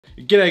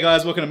G'day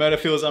guys, welcome to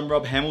Motovlog. I'm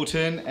Rob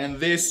Hamilton and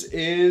this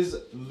is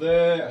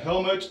the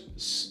helmet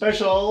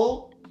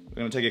special. We're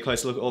gonna take a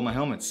closer look at all my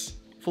helmets.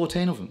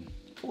 14 of them,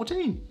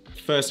 14.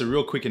 First, a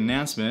real quick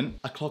announcement.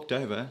 I clocked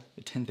over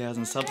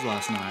 10,000 subs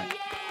last night.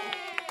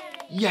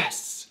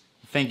 Yes!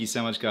 Thank you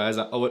so much guys,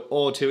 I owe it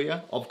all to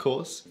you, of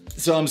course.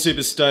 So I'm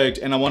super stoked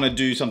and I wanna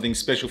do something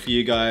special for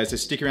you guys, so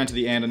stick around to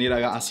the end. I need to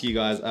ask you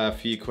guys a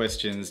few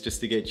questions just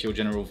to get your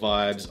general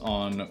vibes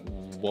on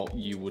what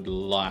you would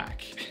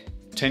like.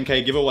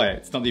 10K giveaway.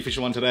 It's not the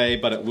official one today,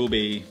 but it will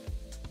be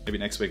maybe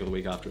next week or the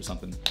week after or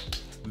something.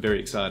 I'm very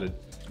excited.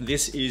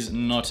 This is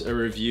not a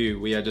review.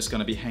 We are just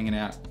gonna be hanging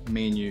out,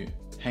 me and you,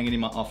 hanging in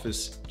my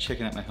office,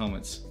 checking out my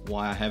helmets,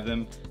 why I have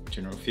them,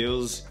 general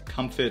feels,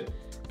 comfort,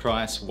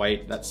 price,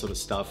 weight, that sort of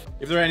stuff.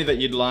 If there are any that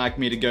you'd like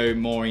me to go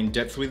more in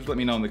depth with, let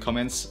me know in the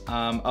comments.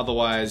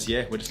 Otherwise,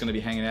 yeah, we're just gonna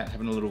be hanging out,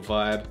 having a little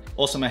vibe.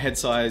 Also, my head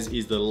size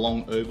is the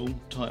long oval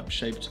type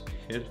shaped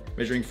head.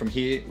 Measuring from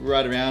here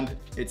right around,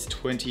 it's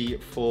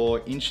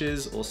 24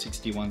 inches or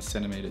 61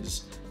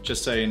 centimeters,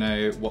 just so you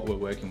know what we're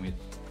working with.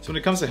 So when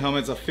it comes to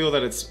helmets, I feel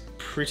that it's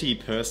pretty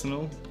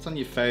personal. It's on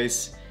your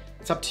face.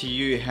 It's up to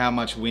you how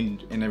much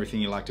wind and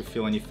everything you like to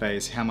feel on your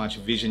face, how much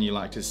vision you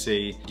like to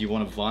see. Do you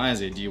want a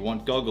visor? Do you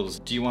want goggles?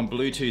 Do you want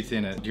Bluetooth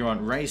in it? Do you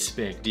want race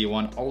spec? Do you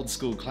want old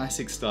school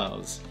classic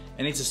styles?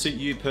 It needs to suit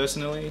you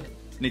personally,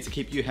 it needs to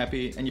keep you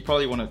happy, and you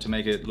probably want it to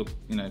make it look,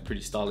 you know,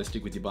 pretty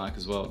stylistic with your bike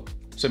as well.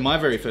 So my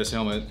very first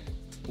helmet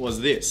was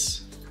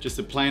this. Just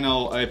a plain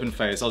old open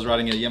face. I was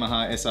riding a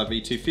Yamaha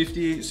SRV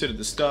 250, suited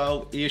the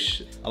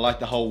style-ish. I like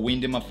the whole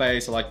wind in my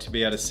face. I like to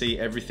be able to see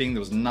everything. There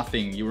was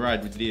nothing. You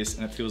ride with this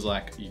and it feels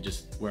like you're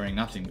just wearing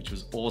nothing, which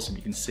was awesome.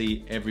 You can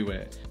see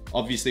everywhere.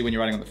 Obviously, when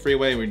you're riding on the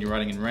freeway, when you're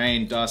riding in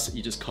rain, dust,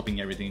 you're just copying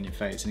everything in your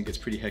face and it gets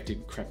pretty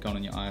hectic, crap going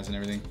on your eyes and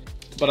everything.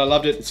 But I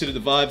loved it. It suited the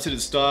vibe, suited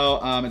the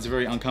style. It's a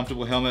very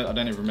uncomfortable helmet. I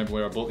don't even remember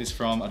where I bought this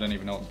from. I don't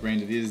even know what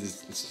brand it is.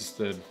 It's just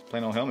a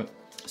plain old helmet.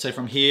 So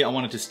from here, I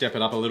wanted to step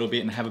it up a little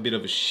bit and have a bit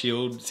of a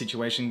shield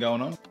situation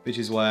going on, which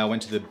is why I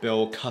went to the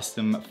Bell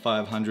Custom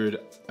 500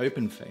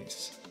 open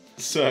face.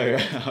 So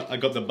I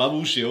got the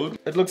bubble shield.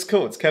 It looks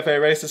cool. It's cafe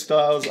racer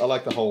styles. I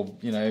like the whole,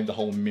 you know, the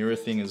whole mirror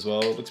thing as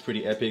well. It looks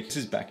pretty epic. This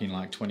is back in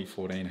like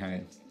 2014,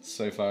 hey.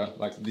 So far,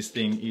 like this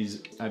thing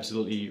is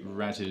absolutely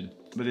ratted.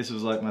 But this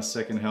was like my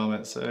second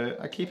helmet, so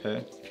I keep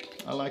her.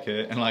 I like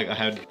her. And like I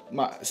had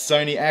my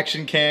Sony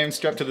action cam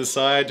strapped to the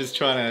side, just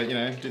trying to, you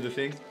know, do the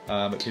thing.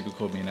 But people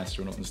called me an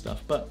astronaut and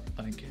stuff, but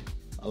I don't care.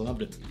 I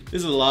loved it.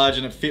 This is large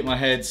and it fit my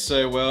head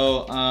so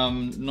well.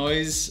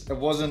 Noise, it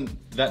wasn't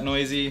that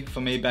noisy for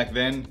me back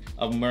then.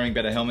 I'm wearing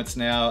better helmets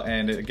now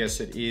and I guess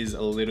it is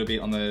a little bit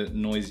on the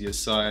noisier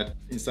side.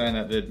 In saying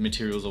that, the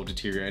material's all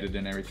deteriorated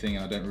and everything.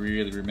 I don't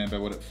really remember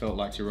what it felt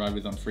like to ride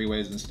with on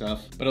freeways and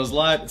stuff. But it was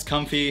light, it's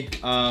comfy.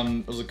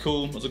 It was a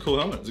cool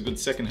helmet. It was a good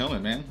second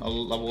helmet, man. I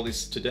love all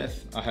this to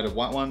death. I had a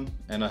white one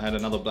and I had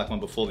another black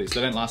one before this.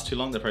 They don't last too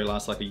long. They probably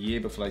last like a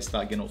year before they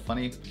start getting all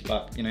funny.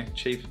 But you know,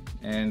 cheap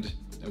and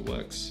it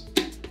works.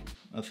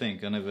 I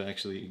think, I never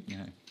actually, you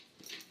know.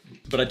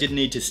 But I did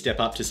need to step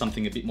up to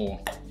something a bit more,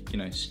 you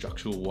know,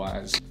 structural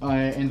wise. I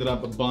ended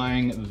up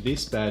buying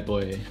this bad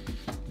boy,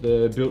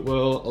 the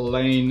Builtwell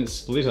Lane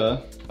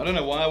Splitter. I don't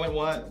know why I went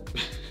white.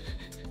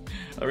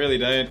 I really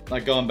don't.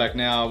 Like going back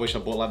now, I wish I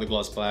bought like the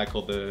gloss black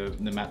or the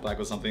matte black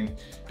or something.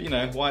 But you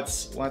know,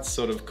 white's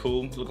sort of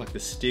cool. Look like the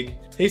Stig.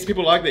 Heaps of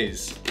people like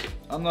these.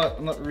 I'm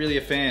not really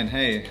a fan,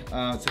 hey.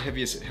 It's the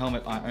heaviest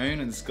helmet I own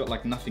and it's got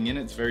like nothing in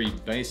it. It's very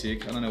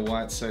basic. I don't know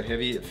why it's so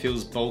heavy. It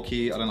feels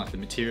bulky. I don't like the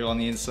material on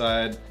the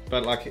inside,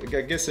 but like,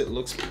 I guess it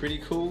looks pretty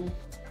cool.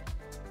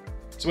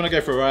 So when I go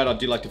for a ride, I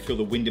do like to feel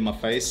the wind in my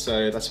face,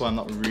 so that's why I'm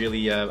not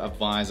really a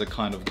visor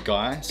kind of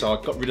guy. So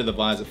I got rid of the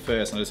visor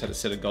first and I just had a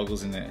set of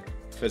goggles in there.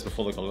 First,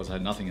 before the goggles, I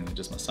had nothing in there,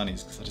 just my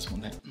sunnies, because I just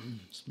want that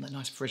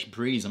nice fresh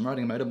breeze. I'm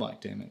riding a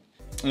motorbike, damn it.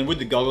 And with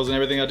the goggles and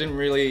everything, I wasn't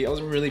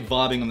really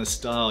vibing on the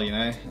style, you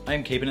know. I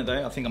am keeping it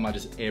though. I think I might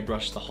just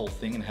airbrush the whole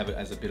thing and have it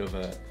as a bit of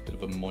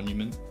a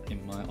monument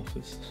in my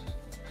office.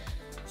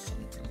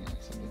 Something.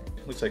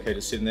 Looks okay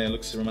just sitting there.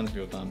 Reminds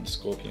me of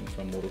Scorpion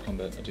from Mortal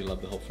Kombat. I do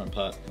love the whole front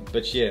part.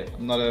 But yeah,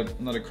 I'm not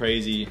a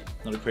crazy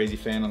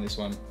fan on this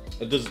one.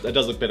 It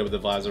does look better with the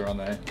visor on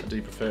though. I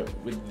do prefer it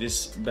with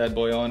this bad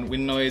boy on.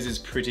 Wind noise is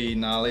pretty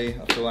gnarly.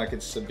 I feel like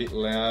it's a bit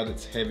loud,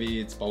 it's heavy,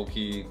 it's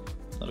bulky.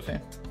 Not a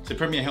fan. So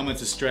Premier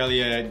Helmets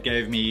Australia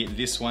gave me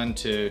this one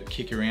to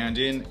kick around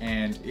in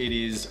and it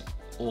is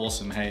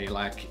awesome, hey.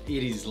 Like,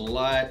 it is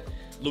light,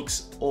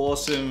 looks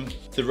awesome.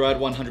 The Ride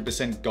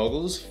 100%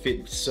 goggles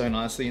fit so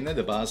nicely in there,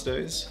 the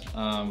Barstos.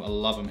 I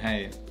love them,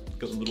 hey.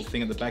 Got the little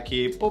thing at the back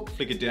here, boop,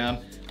 flick it down.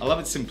 I love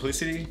its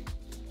simplicity.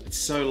 It's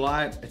so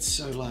light,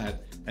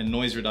 And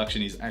noise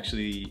reduction is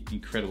actually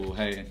incredible,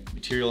 hey.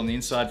 Material on the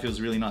inside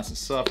feels really nice and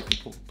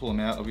soft. You pull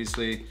them out,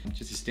 obviously.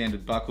 Just a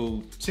standard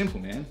buckle. Simple,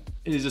 man.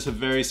 It is just a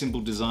very simple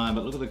design,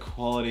 but look at the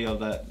quality of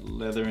that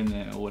leather in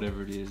there, or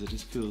whatever it is. It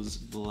just feels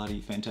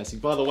bloody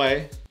fantastic. By the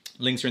way,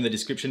 links are in the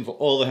description for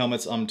all the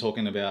helmets I'm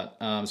talking about.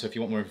 So if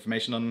you want more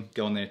information on them,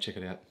 go on there, check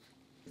it out.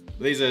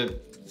 These are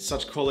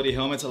such quality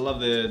helmets. I love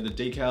the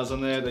decals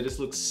on there. They just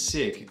look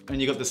sick.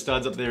 And you got the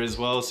studs up there as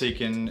well, so you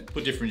can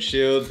put different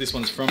shields. This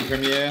one's from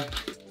Premier.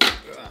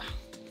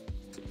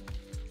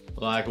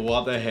 Like,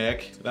 what the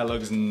heck? That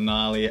looks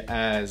gnarly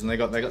as. And they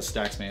got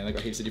stacks, man. They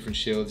got heaps of different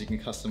shields. You can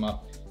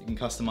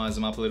customize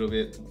them up a little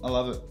bit. I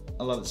love it.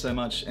 I love it so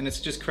much. And it's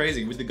just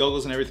crazy with the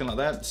goggles and everything like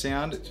that.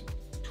 Sound,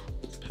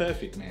 it's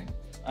perfect, man.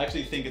 I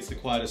actually think it's the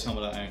quietest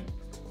helmet I own.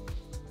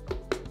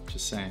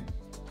 Just saying.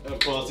 Of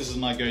course, this is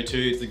my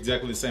go-to. It's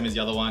exactly the same as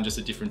the other one, just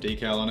a different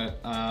decal on it.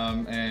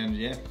 And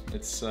yeah,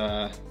 it's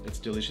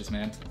delicious,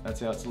 man. That's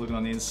how it's looking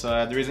on the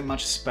inside. There isn't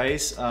much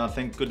space.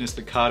 Thank goodness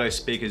the Cardo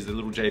speakers, the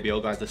little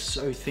JBL guys, they're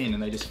so thin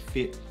and they just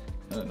fit.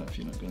 I don't know if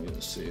you're not gonna be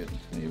able to see it.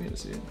 Maybe you'll be able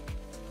to see it.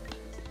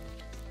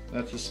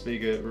 That's the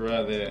speaker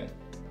right there.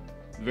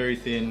 Very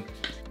thin.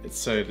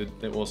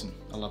 They're awesome.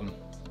 I love them.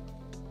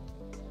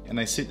 And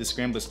they suit the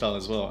scrambler style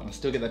as well. And I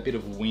still get that bit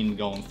of wind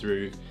going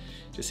through,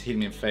 just hitting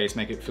me in the face,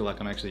 make it feel like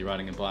I'm actually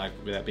riding a bike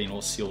without being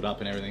all sealed up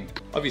and everything.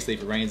 Obviously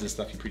if it rains and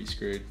stuff, you're pretty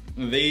screwed.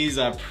 These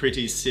are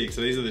pretty sick.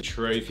 So these are the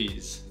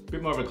trophies. A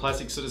bit more of a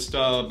classic sort of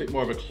style, a bit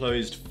more of a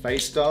closed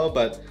face style,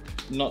 but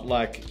not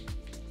like,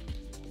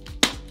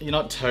 you're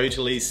not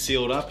totally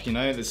sealed up, you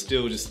know? There's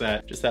still just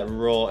that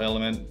raw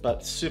element,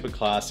 but super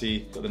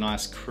classy. Got the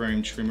nice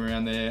chrome trim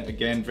around there.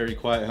 Again, very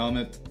quiet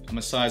helmet. I'm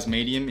a size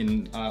medium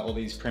in all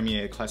these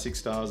Premier classic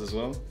styles as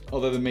well.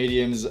 Although the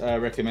mediums are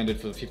recommended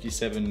for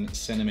 57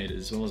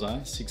 centimeters. What was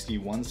I?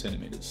 61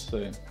 centimeters.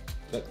 So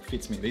that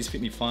fits me. These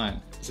fit me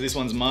fine. So this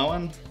one's my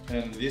one,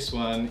 and this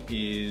one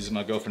is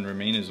my girlfriend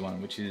Ramina's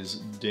one, which is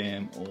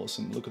damn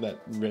awesome. Look at that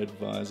red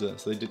visor.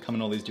 So they did come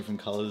in all these different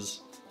colors.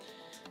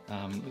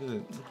 Look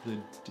at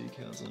the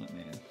decals on it,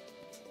 man.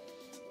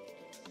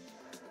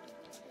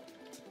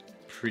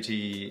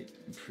 Pretty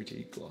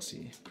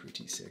glossy,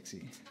 pretty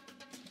sexy.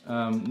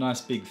 Nice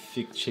big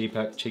thick cheek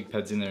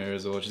pads in there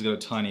as well. She's got a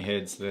tiny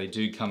head, so they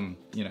do come,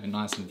 you know,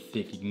 nice and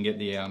thick. You can get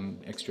the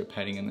extra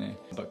padding in there.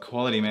 But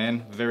quality,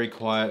 man. Very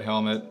quiet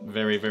helmet,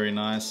 very, very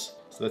nice.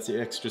 So that's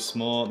the extra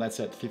small. That's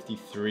at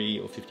 53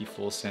 or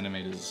 54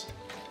 centimeters.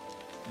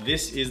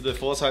 This is the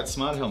Foresight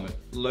Smart Helmet,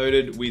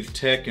 loaded with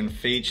tech and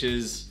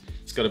features.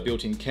 It's got a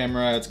built-in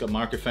camera, it's got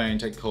microphone,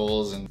 take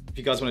calls, and if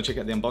you guys want to check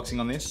out the unboxing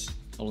on this,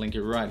 I'll link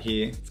it right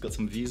here. It's got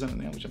some views on it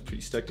now, which I'm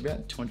pretty stoked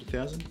about,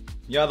 200,000.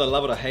 You either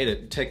love it or hate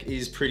it. Tech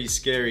is pretty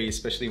scary,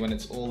 especially when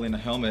it's all in a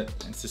helmet.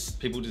 It's just,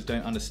 people just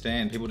don't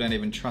understand. People don't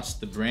even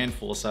trust the brand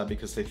Foresight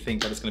because they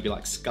think that it's gonna be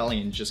like Scully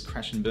and just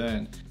crash and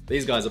burn.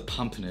 These guys are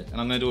pumping it, and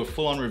I'm gonna do a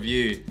full-on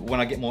review when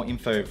I get more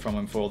info from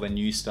them for all their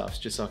new stuff,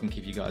 just so I can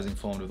keep you guys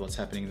informed with what's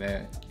happening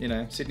there. You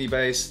know,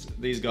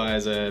 Sydney-based, these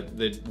guys they're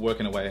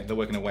working away. They're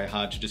working away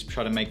hard to just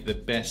try to make the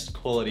best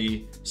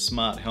quality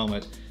smart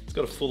helmet. It's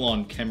got a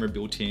full-on camera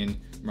built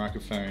in,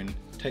 microphone,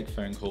 take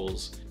phone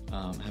calls,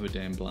 have a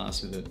damn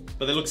blast with it.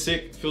 But they look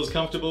sick, feels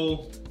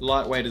comfortable,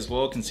 lightweight as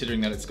well, considering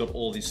that it's got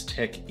all this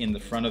tech in the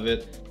front of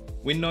it.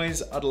 Wind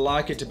noise, I'd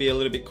like it to be a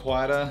little bit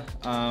quieter.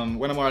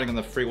 When I'm riding on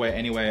the freeway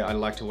anyway, I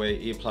like to wear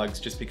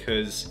earplugs just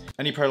because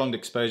any prolonged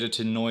exposure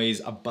to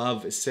noise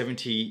above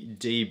 70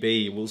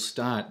 dB will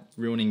start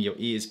ruining your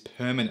ears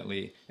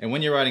permanently. And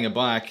when you're riding a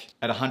bike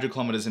at 100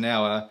 kilometers an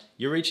hour,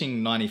 you're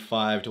reaching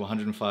 95 to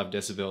 105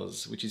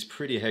 decibels, which is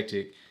pretty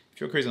hectic.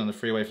 If you're cruising on the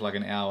freeway for like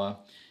an hour,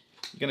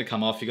 you're gonna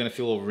come off, you're gonna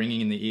feel all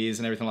ringing in the ears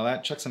and everything like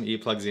that. Chuck some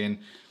earplugs in,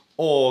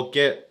 or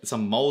get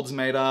some molds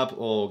made up,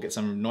 or get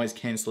some noise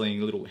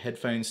cancelling little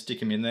headphones, stick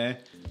them in there.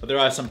 But there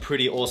are some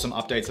pretty awesome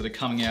updates that are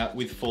coming out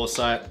with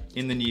Foresight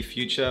in the near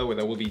future, where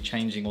they will be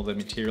changing all the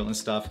material and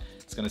stuff.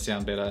 It's gonna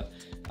sound better.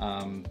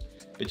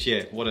 But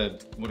yeah, what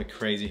a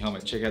crazy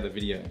helmet. Check out the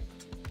video.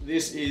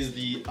 This is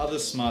the other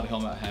smart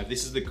helmet I have.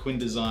 This is the Quinn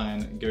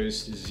Design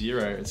Ghost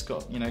Zero. It's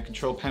got, you know,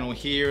 control panel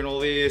here and all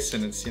this,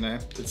 and it's, you know,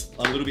 it's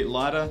a little bit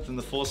lighter than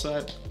the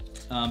Foresight.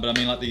 But I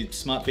mean, like, the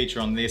smart feature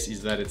on this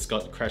is that it's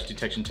got crash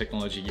detection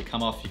technology. You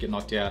come off, you get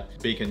knocked out,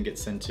 beacon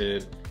gets sent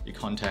to your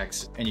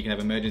contacts, and you can have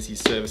emergency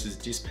services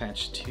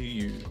dispatched to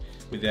you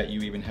without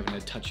you even having to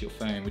touch your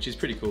phone, which is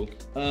pretty cool.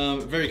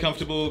 Very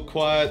comfortable,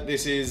 quiet.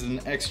 This is an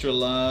extra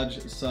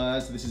large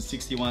size. This is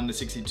 61 to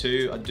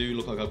 62. I do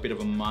look like a bit of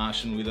a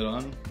Martian with it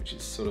on, which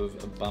is sort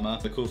of a bummer.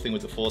 The cool thing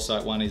with the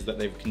Foresight one is that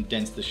they've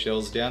condensed the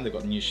shells down. They've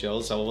got new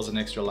shells, so I was an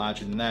extra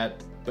larger than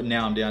that. But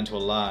now I'm down to a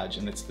large,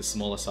 and it's the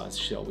smaller size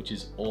shell, which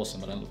is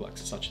awesome. I don't look like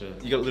such a...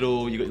 You got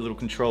your little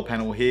control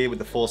panel here. With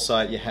the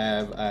Foresight, you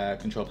have a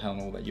control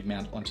panel that you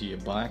mount onto your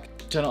bike.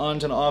 Turn it on,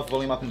 turn it off,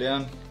 volume up and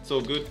down. It's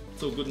all good.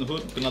 It's all good in the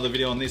hood. Got another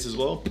video on this as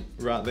well,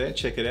 right there.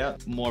 Check it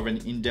out. More of an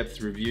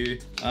in-depth review.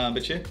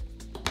 But yeah,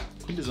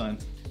 Quinn Design.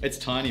 It's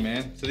tiny,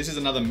 man. So this is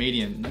another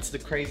medium. That's the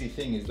crazy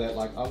thing, is that,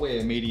 like, I wear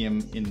a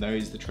medium in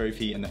those, the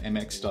Trophy and the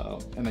MX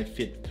style, and they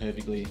fit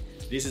perfectly.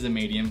 This is a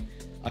medium.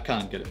 I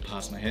can't get it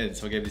past my head,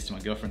 so I gave this to my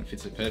girlfriend. It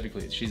fits it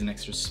perfectly. She's an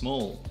extra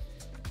small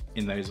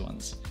in those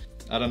ones.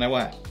 I don't know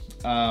why.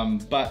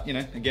 But, you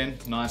know, again,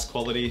 nice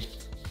quality.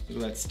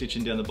 Look at that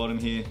stitching down the bottom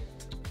here.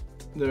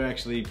 They're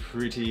actually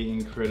pretty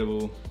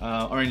incredible.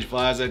 Orange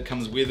visor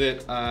comes with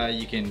it.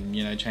 You can,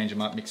 you know, change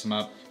them up, mix them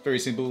up. Very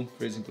simple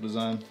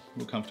design,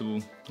 real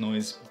comfortable,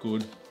 noise,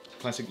 good.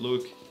 Classic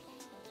look,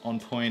 on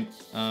point.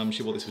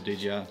 She bought this for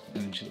DGR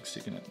and she looks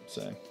sick in it,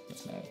 so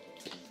that's mad.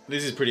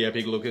 This is pretty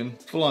epic looking.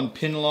 Full on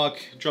pin lock,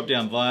 drop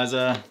down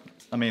visor.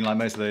 I mean, like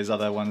most of those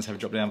other ones have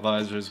drop down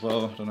visor as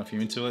well. I don't know if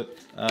you're into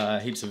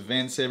it. Heaps of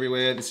vents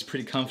everywhere. This is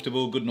pretty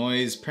comfortable, good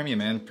noise. Premier,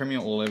 man, Premier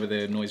all over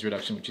their noise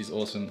reduction, which is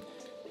awesome.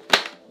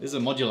 This is a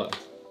modular.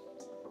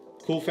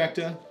 Cool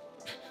factor,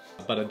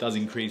 but it does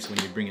increase when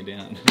you bring it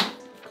down.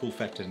 Cool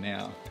factor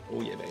now.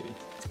 Oh yeah, baby.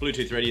 It's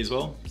Bluetooth ready as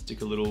well.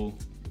 Stick a little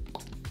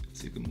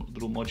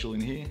module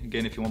in here.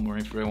 Again, if you want more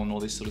info on all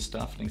this sort of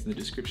stuff, links in the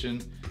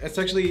description. It's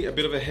actually a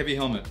bit of a heavy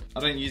helmet. I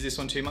don't use this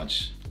one too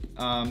much.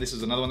 This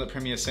is another one that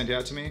Premier sent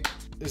out to me.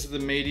 This is the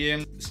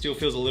medium. It still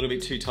feels a little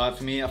bit too tight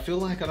for me. I feel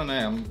like, I don't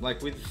know, I'm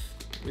like with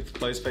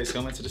closed face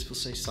helmets, I just feel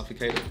so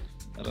suffocated.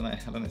 I don't know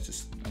if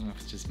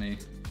it's just me.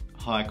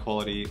 High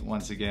quality,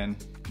 once again,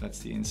 that's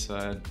the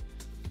inside.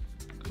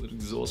 Got a little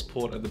exhaust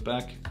port at the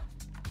back.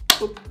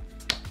 Boop.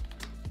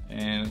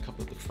 And a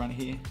couple at the front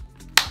here.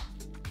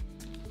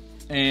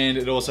 And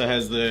it also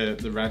has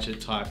the ratchet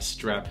type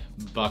strap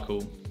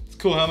buckle. It's a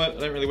cool helmet,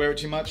 I don't really wear it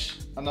too much.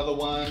 Another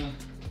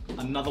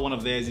one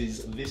of theirs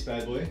is this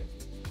bad boy.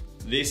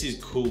 This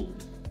is cool.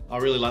 I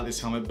really like this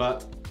helmet,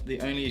 but the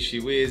only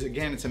issue is,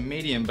 again, it's a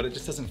medium, but it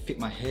just doesn't fit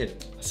my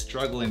head. I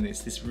struggle in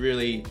this. This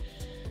really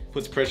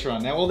puts pressure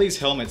on. Now all these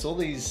helmets,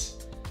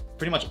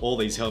 pretty much all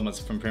these helmets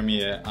from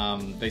Premier,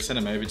 they sent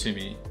them over to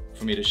me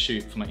for me to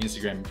shoot for my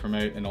Instagram and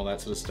promote and all that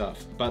sort of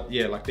stuff. But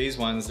yeah, like these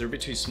ones, they're a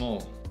bit too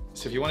small.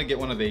 So if you want to get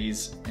one of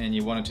these and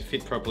you want it to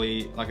fit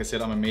properly, like I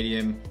said, I'm a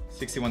medium,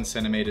 61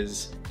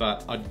 centimeters,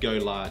 but I'd go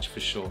large for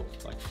sure,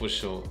 like for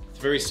sure. It's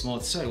very small,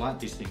 it's so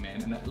light, this thing,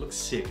 man, and that looks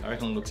sick. I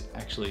reckon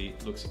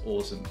it looks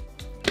awesome.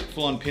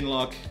 Full on pin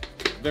lock,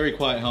 very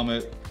quiet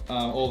helmet.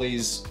 All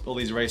these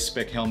race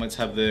spec helmets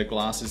have the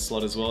glasses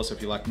slot as well, so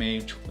if you're like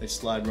me, they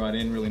slide right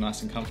in, really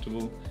nice and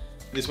comfortable.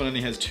 This one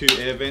only has 2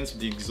 air vents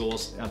with the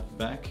exhaust out the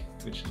back,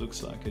 which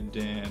looks like a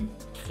damn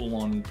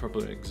full-on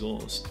proper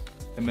exhaust.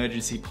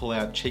 Emergency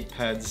pull-out cheek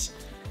pads,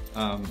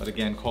 but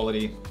again,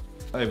 quality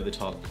over the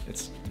top.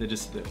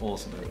 They're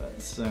awesome over that.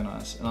 It's so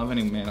nice. And I've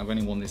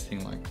only worn this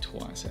thing like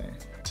twice, eh?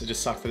 So it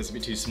just sucks that it's a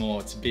bit too small.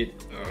 It's a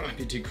bit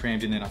too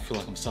cramped in there, and I feel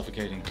like I'm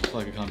suffocating. I feel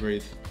like I can't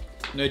breathe.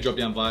 No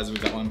drop-down visor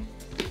with that one,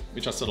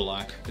 which I sort of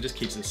like. It just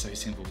keeps it so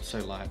simple, so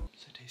light,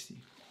 so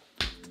tasty.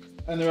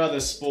 And their other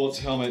sports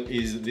helmet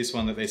is this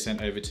one that they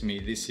sent over to me.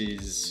 This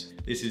is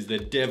the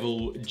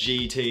Devil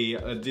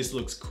GT. This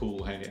looks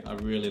cool, hey. I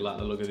really like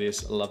the look of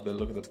this. I love the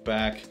look of the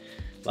back.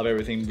 Love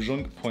everything.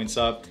 Points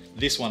up.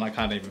 This one I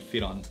can't even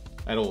fit on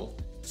at all.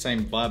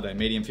 Same vibe though,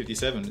 medium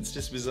 57. It's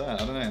just bizarre.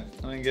 I don't know.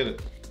 I don't get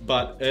it.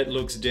 But it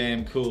looks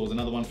damn cool. It's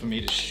another one for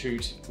me to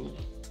shoot. Ooh.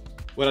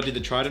 When I did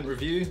the Trident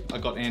review, I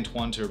got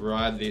Antoine to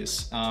ride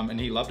this and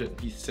he loved it.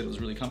 He said it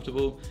was really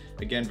comfortable.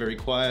 Again, very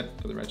quiet,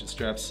 got the ratchet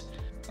straps.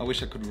 I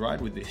wish I could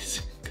ride with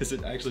this because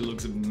it actually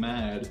looks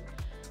mad.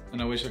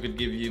 And I wish I could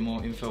give you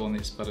more info on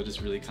this, but I just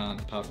really can't.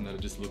 Apart from that,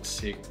 it just looks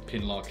sick.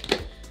 Pin lock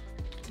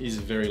is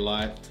very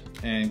light.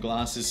 And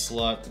glasses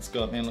slot, it's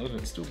got, man, look at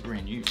it, it's still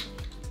brand new.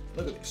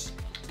 Look at this.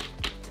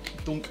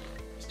 Dunk.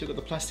 Still got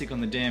the plastic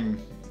on the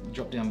damn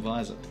drop down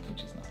visor,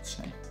 which is nuts,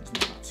 hey? It's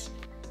nuts.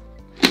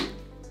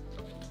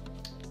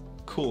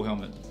 Cool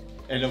helmet.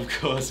 And of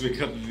course, we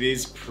got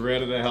this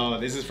Predator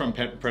helmet. This is from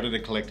Predator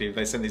Collective.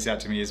 They sent this out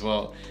to me as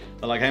well.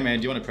 They're like, hey man,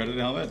 do you want a Predator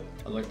helmet?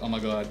 I was like, oh my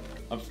God,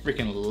 I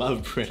freaking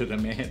love Predator,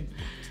 man.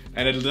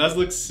 And it does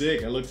look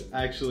sick. It looks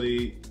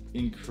actually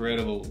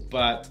incredible,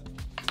 but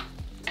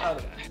I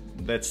don't know.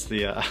 That's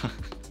the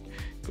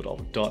good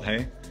old dot,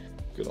 hey?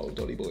 Good old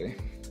dotty boy.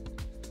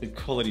 The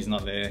quality's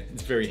not there.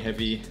 It's very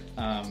heavy,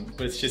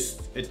 but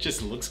it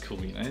just looks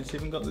cool, you know? It's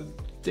even got the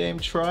damn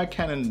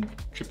tri-cannon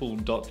triple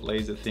dot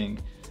laser thing.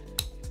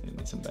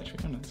 And some battery,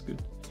 oh no, it's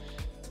good.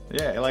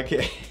 Yeah, like,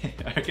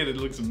 I reckon it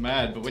looks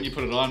mad, but when you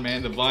put it on,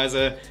 man, the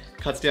visor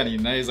cuts down to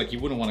your nose, like you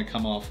wouldn't want to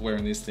come off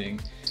wearing this thing.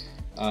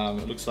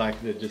 It looks like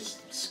they're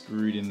just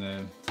screwed in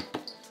the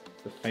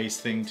face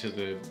thing to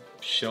the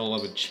shell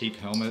of a cheap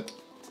helmet.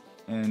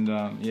 And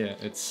yeah,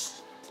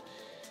 it's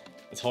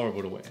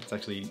horrible to wear. It's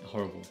actually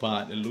horrible,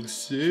 but it looks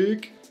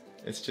sick.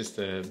 It's just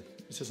a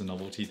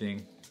novelty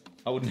thing.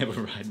 I would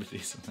never ride with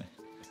this.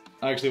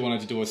 I actually wanted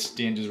to do a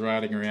stint just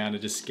riding around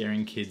and just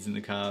scaring kids in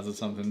the cars or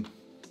something,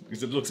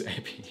 because it looks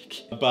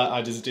epic. But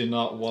I just did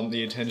not want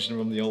the attention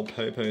from the old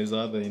popos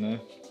either, you know?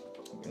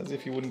 As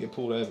if you wouldn't get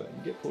pulled over.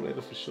 You get pulled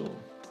over for sure.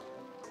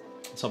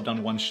 So I've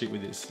done one shoot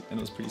with this and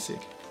it was pretty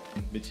sick.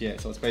 But yeah,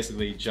 so it's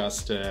basically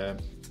just, I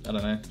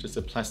don't know, just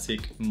a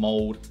plastic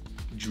mold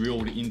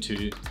drilled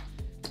into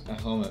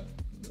a helmet,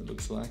 it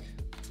looks like,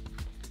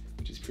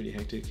 which is pretty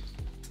hectic.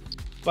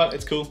 But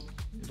it's cool.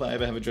 If I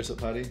ever have a dress-up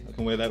party, I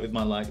can wear that with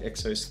my like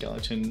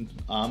exoskeleton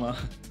armor.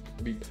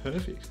 It'd be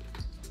perfect.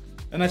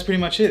 And that's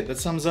pretty much it. That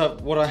sums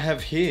up what I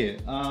have here.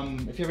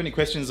 If you have any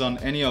questions on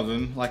any of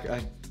them, like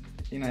I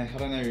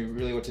don't know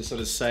really what to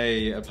sort of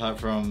say apart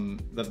from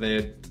that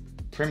they're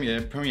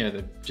Premier,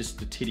 just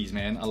the titties,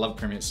 man. I love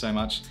Premier so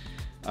much.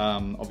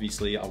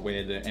 Obviously, I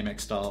wear the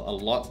MX style a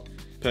lot.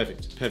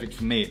 Perfect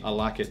for me. I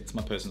like it. It's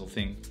my personal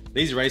thing.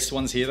 These race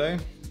ones here, though.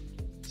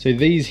 So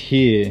these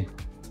here,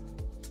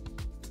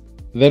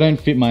 they don't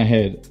fit my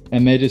head,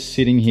 and they're just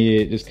sitting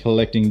here, just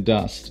collecting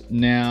dust.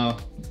 Now,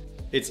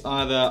 it's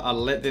either I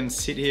let them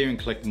sit here and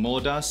collect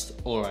more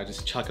dust, or I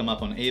just chuck them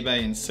up on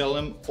eBay and sell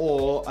them,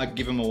 or I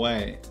give them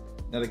away.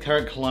 Now the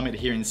current climate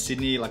here in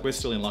Sydney, like we're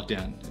still in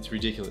lockdown. It's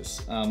ridiculous.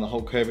 The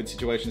whole COVID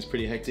situation is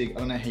pretty hectic. I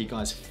don't know how you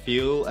guys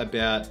feel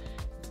about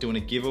doing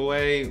a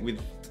giveaway with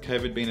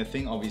COVID being a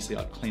thing. Obviously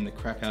I'd clean the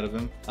crap out of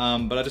them.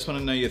 But I just want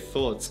to know your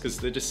thoughts, because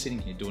they're just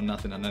sitting here doing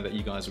nothing. I know that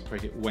you guys would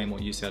probably get way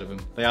more use out of them.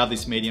 They are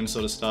this medium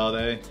sort of style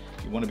though.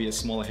 You want to be a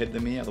smaller head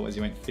than me, otherwise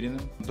you won't fit in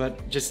them.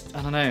 But just,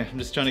 I don't know, I'm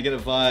just trying to get a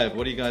vibe.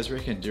 What do you guys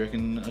reckon? Do you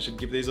reckon I should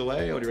give these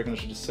away? Or do you reckon I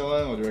should just sell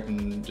them? Or do you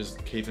reckon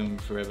just keep them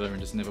forever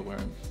and just never wear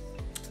them?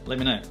 Let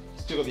me know.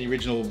 Still got the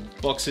original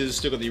boxes,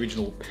 still got the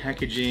original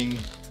packaging,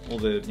 all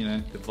the, you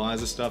know, the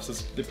visor stuff. So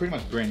they're pretty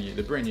much brand new.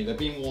 They're brand new. They've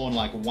been worn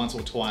like once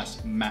or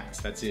twice max,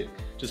 that's it.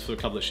 Just for a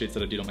couple of shoots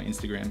that I did on my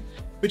Instagram.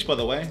 Which, by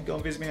the way, go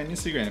and visit me on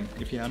Instagram.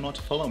 If you are not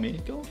to follow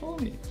me, go and follow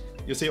me.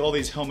 You'll see all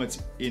these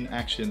helmets in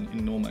action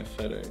in all my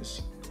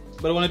photos.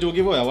 But I want to do a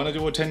giveaway. I want to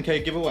do a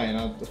 10K giveaway, and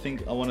I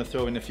think I want to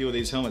throw in a few of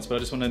these helmets, but I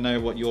just want to know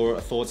what your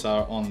thoughts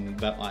are on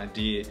that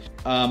idea.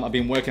 I've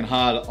been working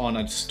hard on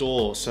a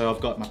store, so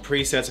I've got my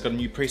presets. I've got a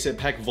new preset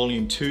pack,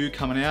 Volume 2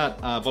 coming out.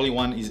 Volume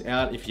 1 is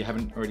out. If you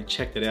haven't already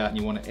checked it out and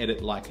you want to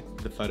edit like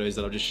the photos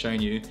that I've just shown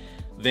you,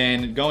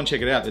 then go and check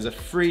it out. There's a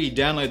free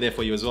download there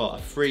for you as well, a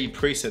free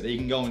preset that you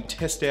can go and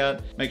test out,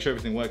 make sure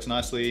everything works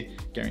nicely,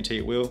 guarantee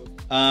it will.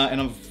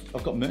 And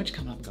I've got merch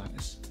coming up,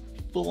 guys.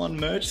 Full-on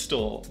merch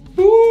store.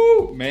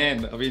 Woo!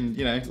 Man, I've been,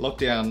 you know,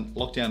 lockdown,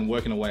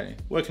 working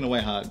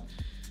away hard,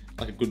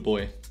 like a good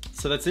boy.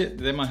 So that's it,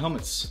 they're my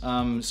helmets.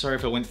 Sorry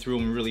if I went through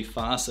them really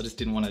fast, I just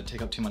didn't want to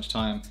take up too much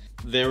time.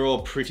 They're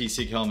all pretty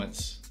sick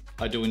helmets.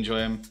 I do enjoy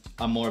them.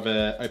 I'm more of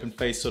an open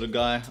face sort of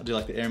guy. I do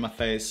like the air in my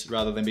face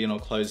rather than being all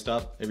closed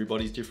up.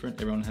 Everybody's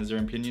different, everyone has their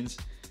opinions.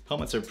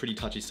 Helmets are a pretty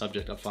touchy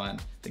subject, I find.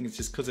 I think it's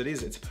just because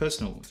it's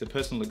personal. It's a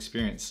personal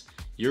experience.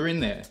 You're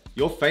in there.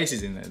 Your face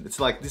is in there. It's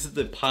like, this is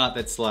the part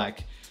that's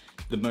like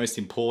the most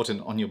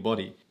important on your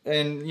body.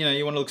 And you know,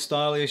 you want to look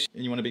stylish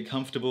and you want to be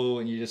comfortable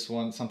and you just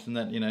want something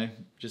that, you know,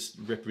 just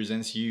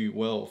represents you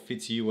well,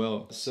 fits you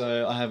well.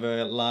 So I have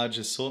a large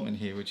assortment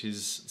here, which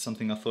is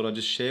something I thought I'd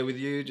just share with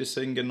you, just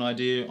so you can get an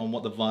idea on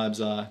what the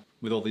vibes are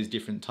with all these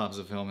different types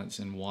of helmets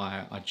and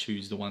why I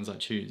choose the ones I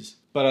choose.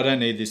 But I don't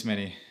need this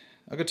many.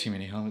 I've got too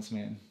many helmets,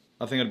 man.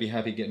 I think I'd be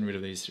happy getting rid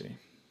of these three.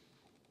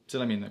 So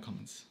let me in the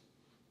comments.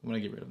 I want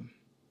to get rid of them.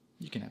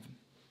 You can have them.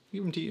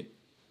 Give them to you.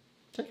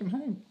 Take them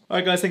home.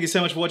 Alright guys, thank you so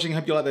much for watching.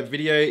 Hope you liked that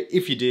video.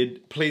 If you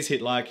did, please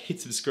hit like,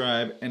 hit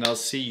subscribe, and I'll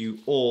see you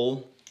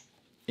all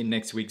in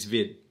next week's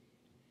vid.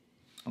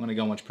 I'm gonna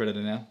go and watch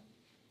Predator now.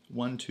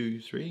 1, 2,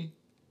 3.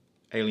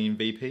 Alien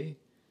VP.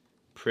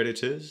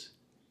 Predators.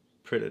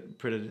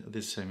 Predator.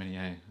 There's so many,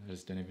 I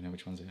just don't even know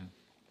which ones they are.